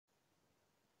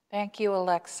Thank you,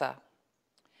 Alexa.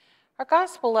 Our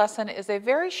gospel lesson is a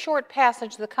very short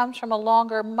passage that comes from a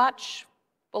longer, much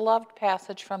beloved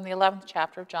passage from the 11th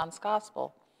chapter of John's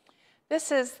Gospel. This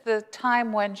is the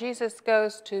time when Jesus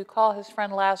goes to call his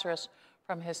friend Lazarus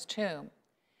from his tomb.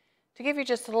 To give you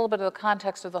just a little bit of the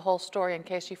context of the whole story in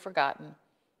case you've forgotten,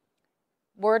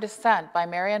 word is sent by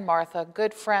Mary and Martha,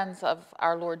 good friends of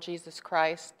our Lord Jesus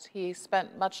Christ. He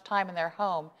spent much time in their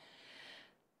home.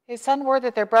 They send word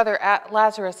that their brother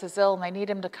Lazarus is ill and they need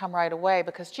him to come right away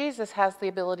because Jesus has the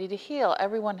ability to heal.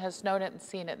 Everyone has known it and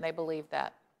seen it and they believe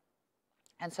that.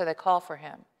 And so they call for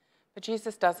him. But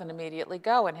Jesus doesn't immediately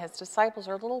go, and his disciples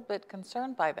are a little bit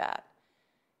concerned by that.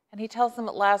 And he tells them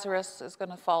that Lazarus is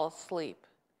going to fall asleep.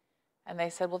 And they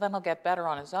said, well, then he'll get better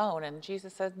on his own. And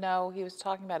Jesus said, no, he was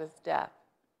talking about his death.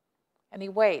 And he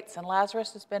waits, and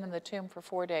Lazarus has been in the tomb for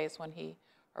 4 days when he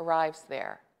arrives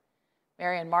there.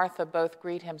 Mary and Martha both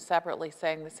greet him separately,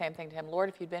 saying the same thing to him, Lord,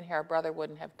 if you'd been here, our brother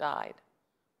wouldn't have died.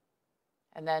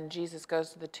 And then Jesus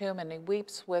goes to the tomb, and he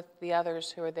weeps with the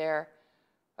others who are there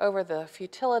over the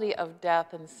futility of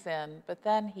death and sin, but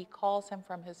then he calls him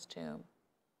from his tomb.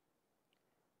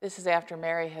 This is after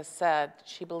Mary has said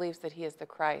she believes that he is the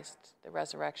Christ, the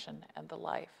resurrection, and the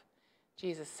life.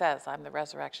 Jesus says, I'm the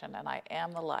resurrection and I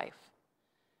am the life.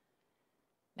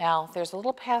 Now, there's a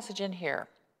little passage in here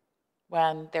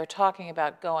when they're talking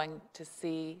about going to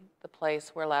see the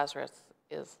place where Lazarus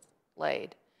is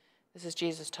laid. This is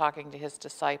Jesus talking to his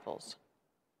disciples.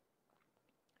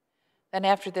 Then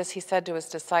after this, he said to his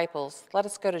disciples, let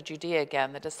us go to Judea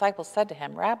again. The disciples said to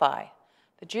him, Rabbi,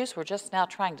 the Jews were just now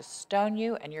trying to stone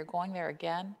you, and you're going there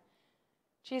again?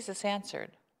 Jesus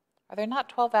answered, are there not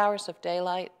 12 hours of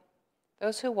daylight?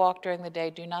 Those who walk during the day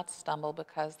do not stumble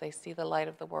because they see the light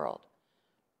of the world.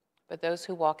 But those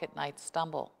who walk at night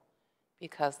stumble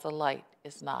because the light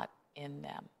is not in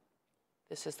them.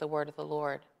 This is the word of the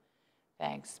Lord.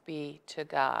 Thanks be to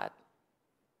God.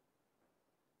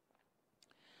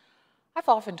 I've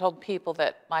often told people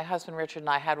that my husband Richard and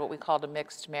I had what we called a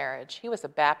mixed marriage. He was a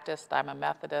Baptist, I'm a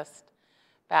Methodist.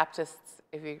 Baptists,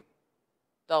 if you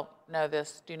don't know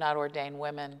this, do not ordain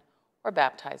women or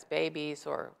baptize babies,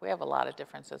 or we have a lot of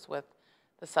differences with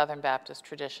the Southern Baptist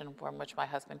tradition from which my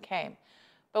husband came.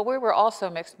 But we were also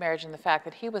a mixed marriage in the fact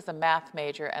that he was a math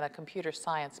major and a computer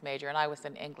science major, and I was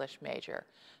an English major.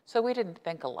 So we didn't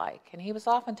think alike. And he was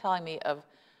often telling me of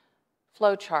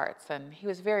flow charts, and he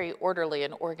was very orderly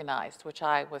and organized, which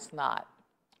I was not,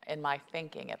 in my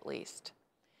thinking at least.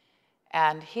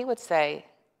 And he would say,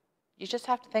 you just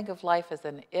have to think of life as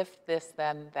an if this,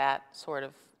 then that sort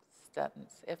of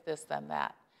sentence, if this, then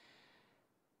that.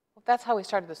 Well, that's how we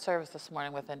started the service this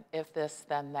morning, with an if this,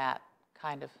 then that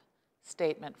kind of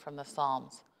statement from the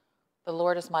Psalms. The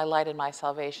Lord is my light and my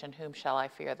salvation, whom shall I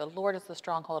fear? The Lord is the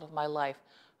stronghold of my life,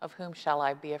 of whom shall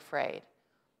I be afraid?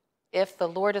 If the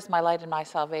Lord is my light and my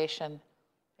salvation,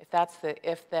 if that's the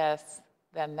if this,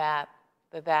 then that,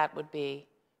 the that would be,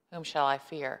 whom shall I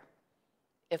fear?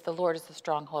 If the Lord is the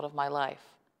stronghold of my life,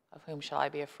 of whom shall I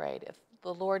be afraid? If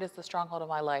the Lord is the stronghold of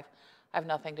my life, I have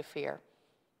nothing to fear.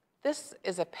 This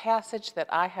is a passage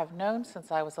that I have known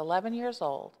since I was 11 years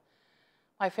old.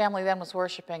 My family then was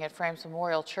worshiping at Frames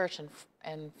Memorial Church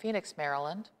in Phoenix,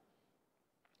 Maryland.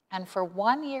 And for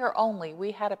 1 year only,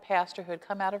 we had a pastor who had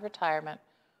come out of retirement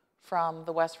from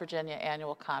the West Virginia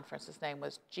Annual Conference. His name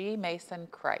was G. Mason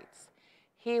Kreitz.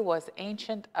 He was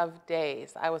ancient of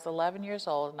days. I was 11 years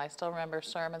old, and I still remember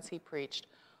sermons he preached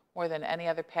more than any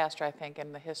other pastor, I think,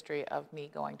 in the history of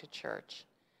me going to church.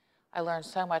 I learned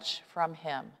so much from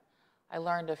him. I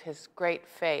learned of his great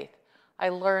faith. I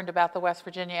learned about the West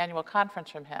Virginia Annual Conference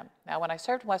from him. Now, when I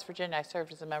served in West Virginia, I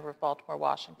served as a member of Baltimore,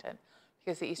 Washington,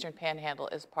 because the Eastern Panhandle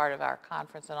is part of our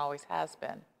conference and always has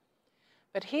been.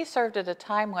 But he served at a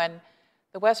time when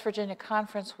the West Virginia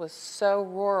Conference was so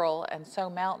rural and so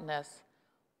mountainous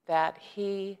that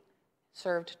he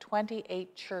served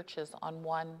 28 churches on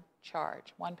one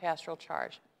charge, one pastoral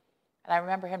charge. And I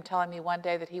remember him telling me one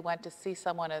day that he went to see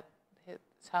someone at his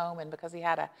home, and because he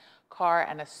had a car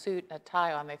and a suit and a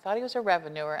tie on, they thought he was a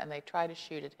revenuer, and they tried to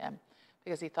shoot at him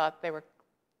because he thought they were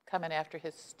coming after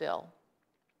his still.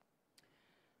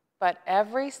 But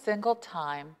every single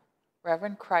time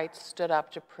Reverend Kreitz stood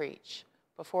up to preach,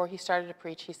 before he started to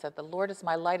preach, he said, the Lord is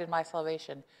my light and my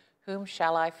salvation. Whom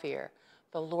shall I fear?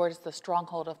 The Lord is the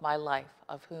stronghold of my life.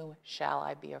 Of whom shall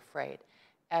I be afraid?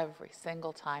 Every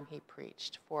single time he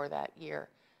preached for that year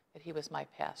that he was my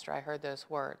pastor, I heard those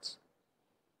words.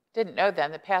 Didn't know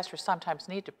then that pastors sometimes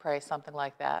need to pray something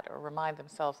like that or remind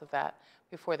themselves of that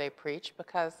before they preach,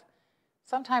 because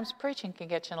sometimes preaching can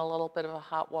get you in a little bit of a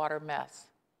hot water mess.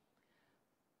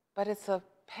 But it's a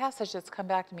passage that's come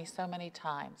back to me so many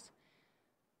times.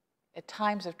 At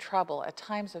times of trouble, at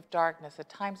times of darkness, at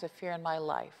times of fear in my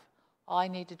life, all I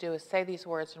need to do is say these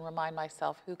words and remind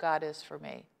myself who God is for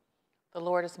me. The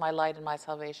Lord is my light and my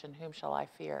salvation. Whom shall I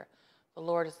fear? The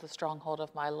Lord is the stronghold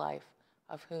of my life.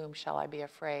 Of whom shall I be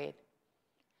afraid?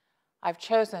 I've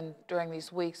chosen during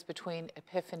these weeks between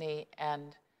Epiphany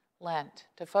and Lent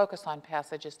to focus on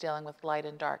passages dealing with light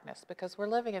and darkness because we're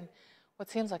living in what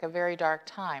seems like a very dark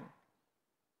time.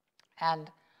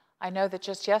 And I know that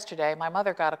just yesterday my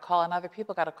mother got a call and other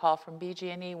people got a call from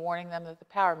BG&E warning them that the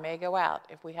power may go out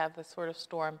if we have this sort of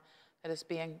storm that is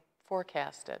being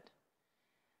forecasted.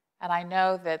 And I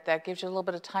know that that gives you a little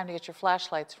bit of time to get your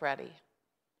flashlights ready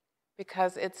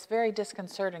because it's very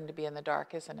disconcerting to be in the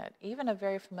dark, isn't it? Even a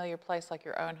very familiar place like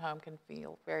your own home can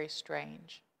feel very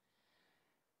strange.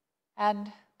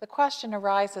 And the question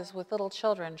arises with little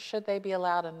children, should they be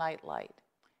allowed a nightlight?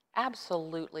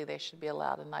 Absolutely they should be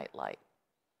allowed a nightlight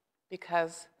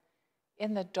because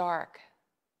in the dark,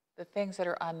 the things that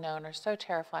are unknown are so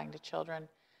terrifying to children.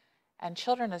 And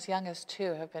children as young as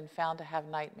 2 have been found to have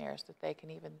nightmares that they can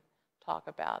even talk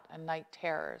about and night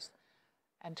terrors.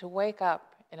 And to wake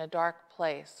up in a dark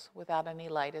place without any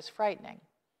light is frightening.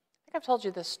 I think I've told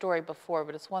you this story before,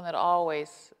 but it's one that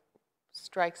always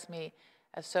strikes me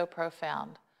as so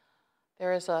profound.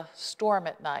 There is a storm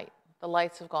at night. The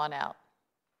lights have gone out.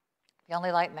 The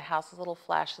only light in the house is little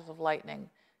flashes of lightning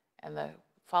and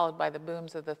followed by the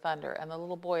booms of the thunder. And the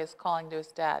little boy is calling to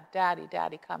his dad, "Daddy,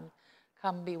 Daddy, come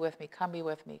be with me, come be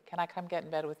with me. Can I come get in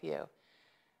bed with you?"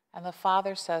 And the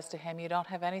father says to him, "You don't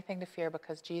have anything to fear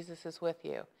because Jesus is with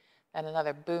you." And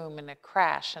another boom and a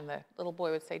crash, and the little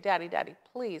boy would say, "Daddy, Daddy,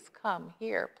 please come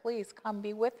here. Please come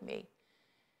be with me."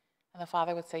 And the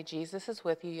father would say, "Jesus is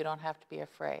with you. You don't have to be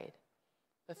afraid."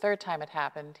 The third time it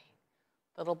happened,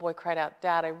 the little boy cried out,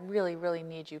 "Dad, I really, really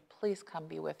need you. Please come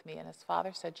be with me." And his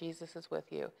father said, "Jesus is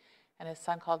with you." And his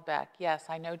son called back, "Yes,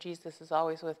 I know Jesus is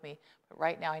always with me, but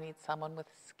right now I need someone with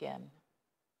skin."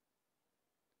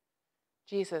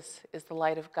 Jesus is the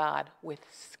light of God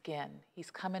with skin.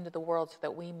 He's come into the world so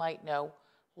that we might know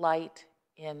light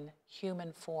in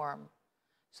human form,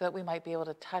 so that we might be able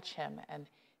to touch him and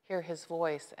hear his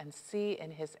voice and see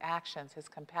in his actions, his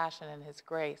compassion and his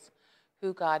grace,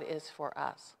 who God is for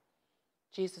us.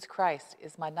 Jesus Christ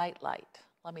is my nightlight.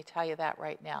 Let me tell you that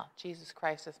right now. Jesus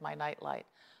Christ is my nightlight.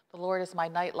 The Lord is my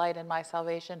nightlight and my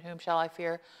salvation. Whom shall I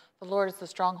fear? The Lord is the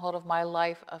stronghold of my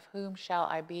life. Of whom shall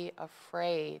I be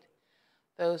afraid?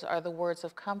 Those are the words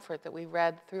of comfort that we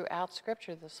read throughout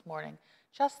Scripture this morning.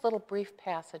 Just little brief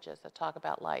passages that talk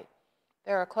about light.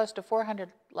 There are close to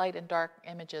 400 light and dark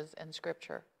images in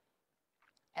Scripture.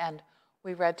 And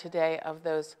we read today of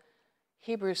those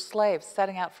Hebrew slaves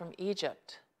setting out from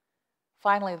Egypt.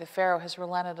 Finally, the Pharaoh has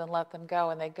relented and let them go,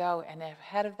 and they go, and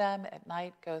ahead of them at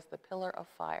night goes the pillar of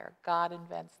fire. God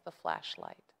invents the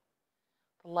flashlight,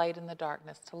 the light in the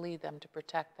darkness, to lead them, to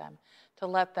protect them, to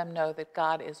let them know that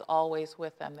God is always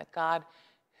with them, that God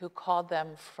who called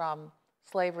them from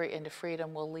slavery into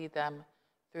freedom will lead them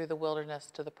through the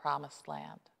wilderness to the promised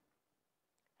land.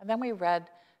 And then we read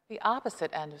the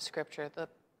opposite end of Scripture, the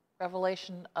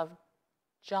revelation of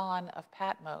John of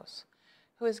Patmos,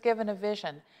 who is given a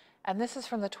vision. And this is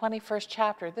from the 21st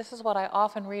chapter. This is what I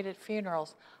often read at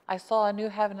funerals. I saw a new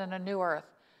heaven and a new earth,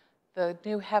 the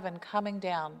new heaven coming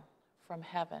down from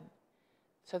heaven,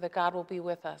 so that God will be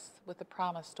with us with the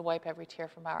promise to wipe every tear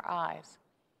from our eyes.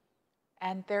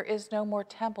 And there is no more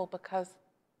temple because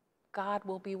God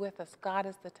will be with us. God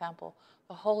is the temple.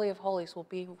 The Holy of Holies will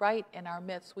be right in our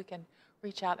midst. We can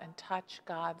reach out and touch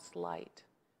God's light.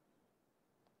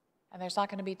 And there's not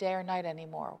going to be day or night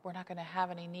anymore. We're not going to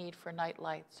have any need for night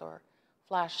lights or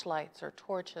flashlights or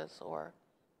torches or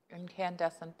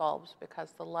incandescent bulbs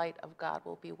because the light of God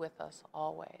will be with us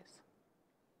always.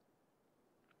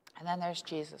 And then there's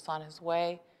Jesus on his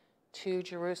way to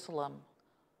Jerusalem,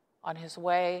 on his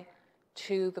way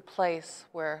to the place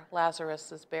where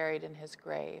Lazarus is buried in his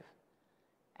grave.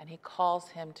 And he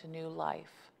calls him to new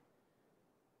life.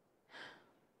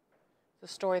 It's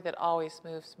a story that always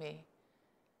moves me.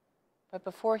 But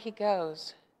before he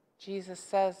goes, Jesus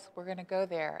says, we're going to go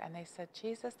there. And they said,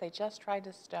 "Jesus, they just tried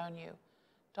to stone you.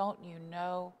 Don't you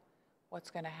know what's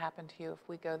going to happen to you if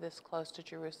we go this close to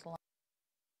Jerusalem?"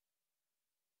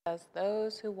 He says,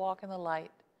 "Those who walk in the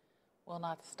light will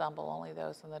not stumble, only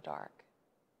those in the dark."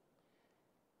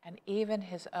 And even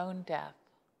his own death,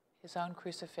 his own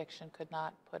crucifixion, could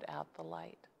not put out the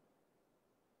light.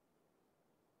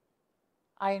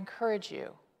 I encourage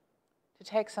you to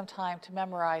take some time to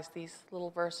memorize these little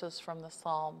verses from the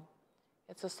psalm.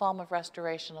 It's a psalm of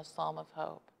restoration, a psalm of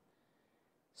hope,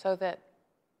 so that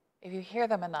If you hear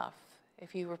them enough,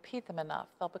 if you repeat them enough,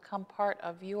 they'll become part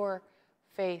of your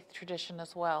faith tradition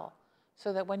as well.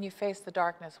 So that when you face the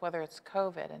darkness, whether it's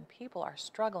COVID, and people are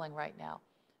struggling right now,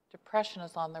 depression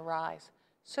is on the rise,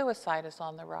 suicide is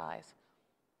on the rise,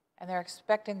 and they're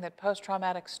expecting that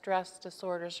post-traumatic stress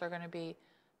disorders are going to be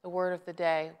the word of the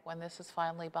day when this is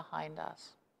finally behind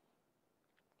us.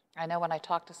 I know when I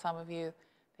talk to some of you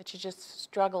that you just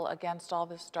struggle against all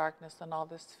this darkness and all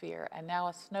this fear, and now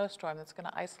a snowstorm that's going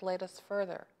to isolate us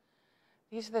further.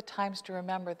 These are the times to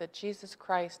remember that Jesus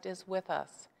Christ is with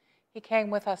us. He came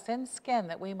with us in skin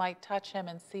that we might touch him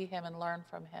and see him and learn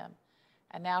from him.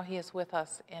 And now he is with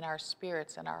us in our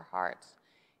spirits and our hearts,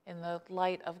 in the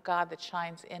light of God that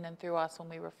shines in and through us when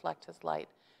we reflect his light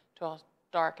to a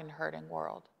dark and hurting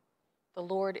world. The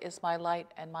Lord is my light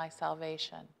and my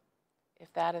salvation.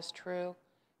 If that is true,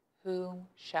 whom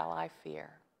shall I fear?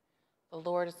 The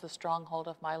Lord is the stronghold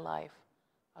of my life.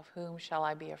 Of whom shall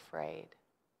I be afraid?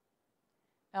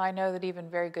 Now I know that even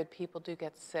very good people do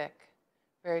get sick.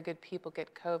 Very good people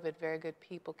get COVID. Very good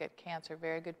people get cancer.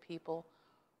 Very good people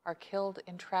are killed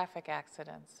in traffic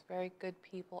accidents. Very good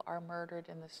people are murdered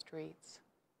in the streets.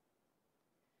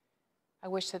 I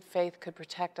wish that faith could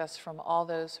protect us from all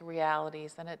those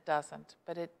realities, and it doesn't.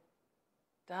 But it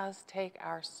does take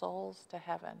our souls to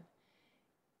heaven.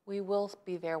 We will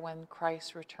be there when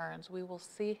Christ returns. We will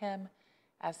see him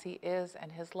as he is,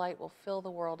 and his light will fill the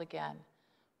world again.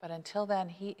 But until then,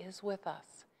 he is with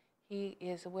us. He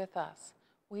is with us.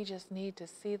 We just need to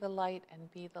see the light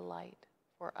and be the light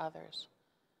for others.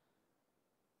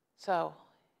 So,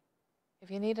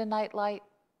 if you need a night light,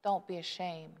 don't be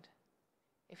ashamed.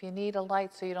 If you need a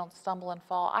light so you don't stumble and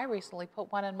fall, I recently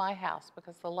put one in my house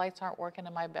because the lights aren't working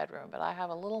in my bedroom, but I have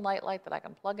a little night light that I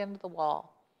can plug into the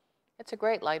wall. It's a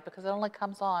great light because it only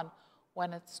comes on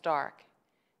when it's dark.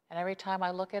 And every time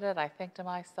I look at it, I think to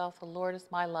myself, the Lord is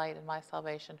my light and my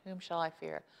salvation. Whom shall I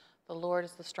fear? The Lord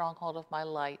is the stronghold of my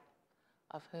light.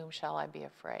 Of whom shall I be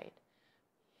afraid?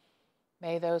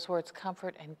 May those words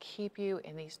comfort and keep you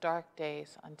in these dark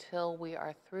days until we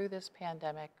are through this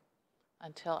pandemic,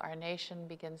 until our nation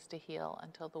begins to heal,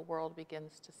 until the world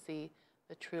begins to see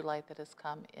the true light that has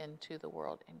come into the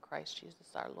world in Christ Jesus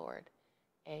our Lord.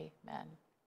 Amen.